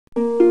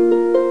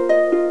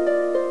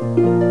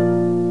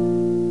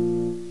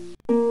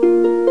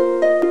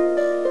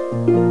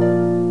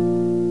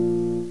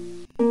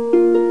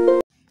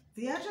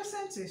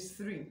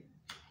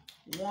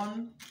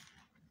1,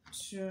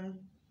 2,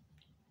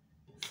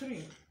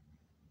 3,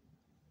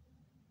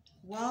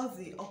 while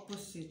the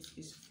opposite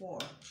is 4.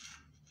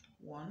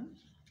 1,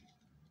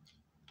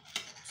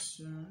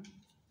 2,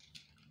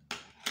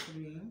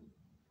 3,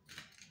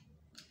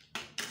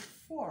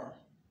 4.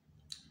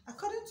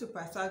 According to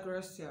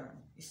Pythagoras theorem,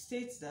 it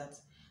states that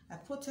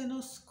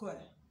hypotenuse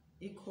square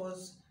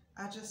equals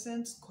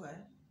adjacent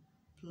square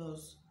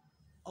plus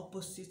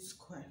opposite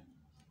square.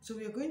 So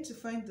we are going to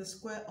find the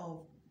square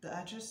of the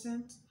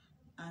adjacent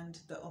and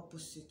the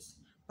opposite.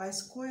 By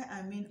square,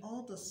 I mean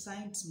all the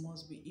sides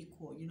must be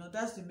equal. You know,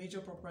 that's the major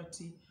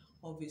property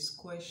of a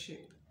square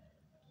shape.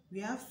 We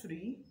have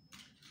 3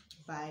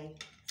 by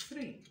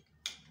 3.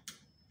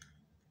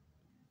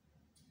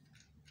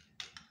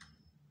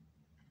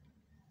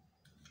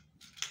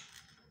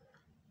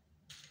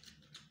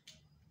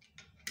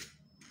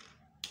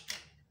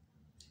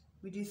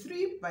 With the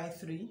 3 by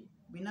 3,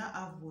 we now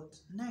have what?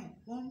 9.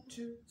 1,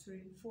 2,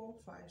 3, 4,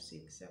 5,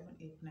 6, 7,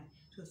 8, 9.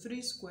 So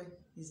 3 squared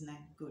is 9.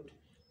 Good.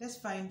 Let's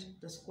find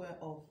the square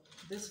of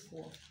this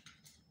 4.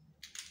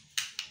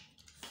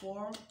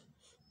 4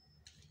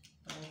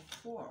 of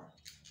 4.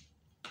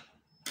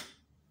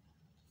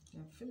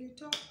 Then fill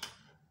it up.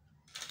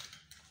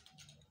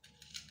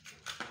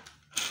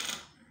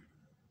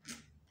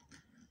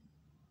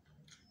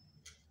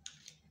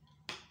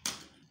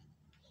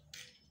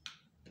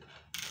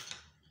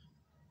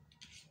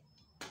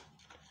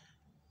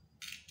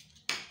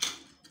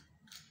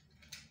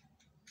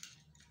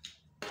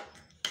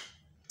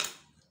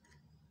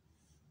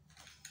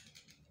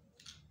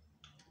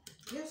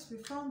 Yes, we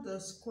found the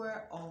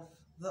square of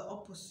the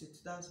opposite.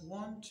 That's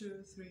 1,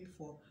 2, 3,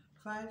 4,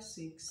 5,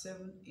 6,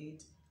 7,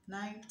 8,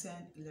 9, 10,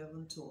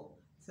 11, 12,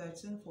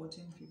 13,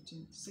 14,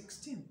 15,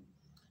 16.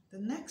 The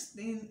next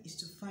thing is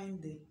to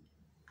find the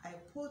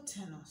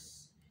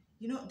hypotenuse.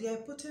 You know, the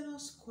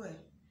hypotenuse square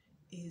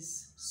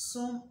is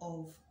sum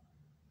of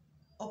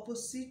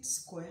opposite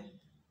square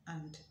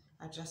and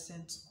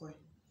adjacent square.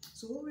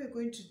 So what we're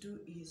going to do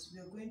is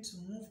we're going to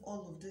move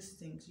all of these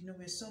things. You know,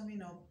 we're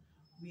summing up,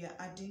 we are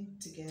adding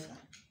together.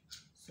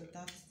 So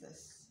that's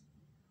this.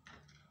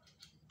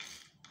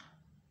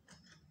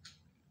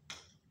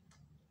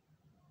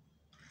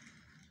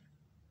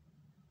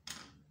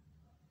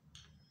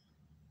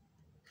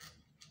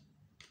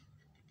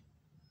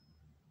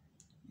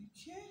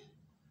 Okay,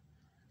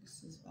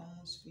 this is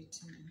almost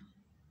fitting.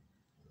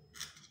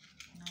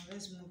 Now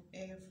let's move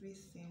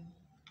everything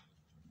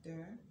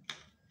there.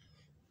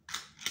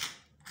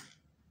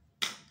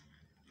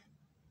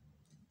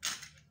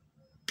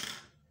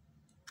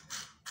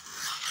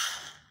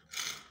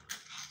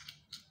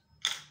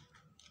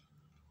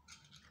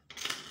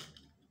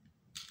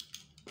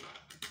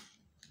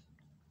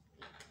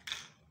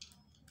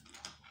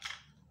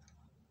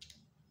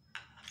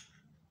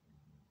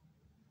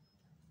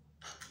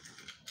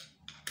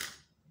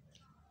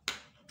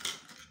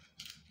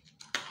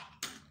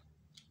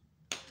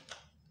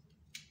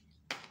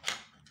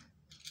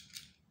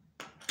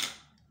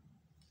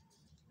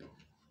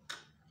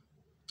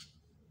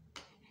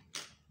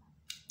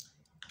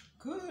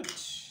 Good.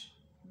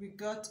 We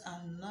got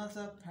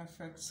another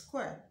perfect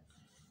square.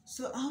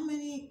 So how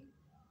many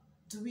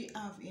do we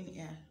have in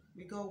here?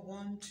 We got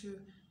 1, 2,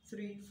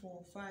 3,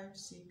 4, 5,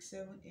 6,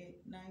 7, 8,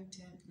 9,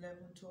 10, 11,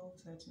 12,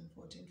 13,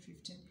 14,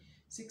 15,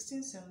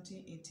 16,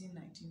 17, 18,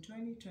 19,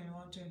 20,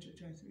 21, 22,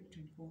 23,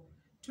 24,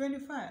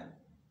 25.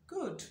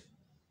 Good.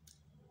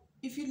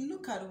 If you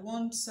look at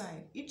one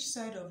side, each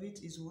side of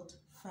it is what?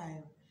 5.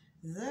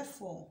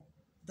 Therefore,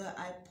 the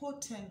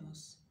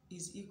hypotenuse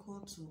is equal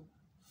to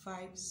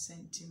 5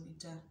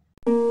 centimeters.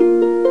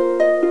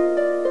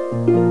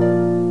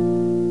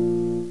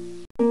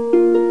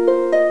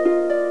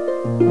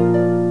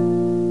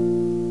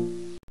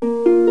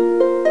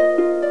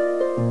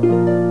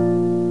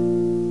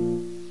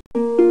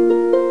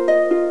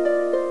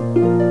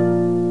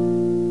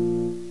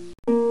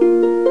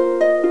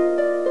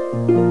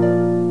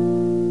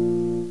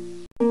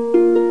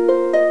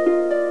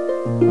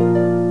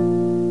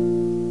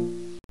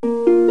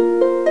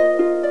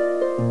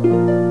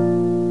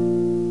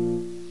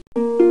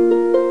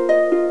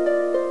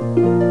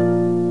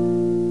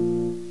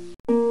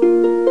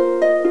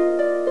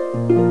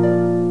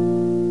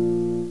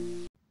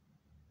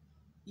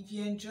 If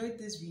you enjoyed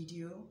this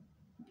video,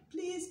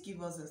 please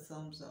give us a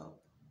thumbs up,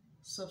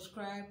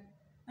 subscribe,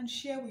 and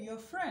share with your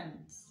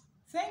friends.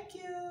 Thank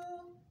you.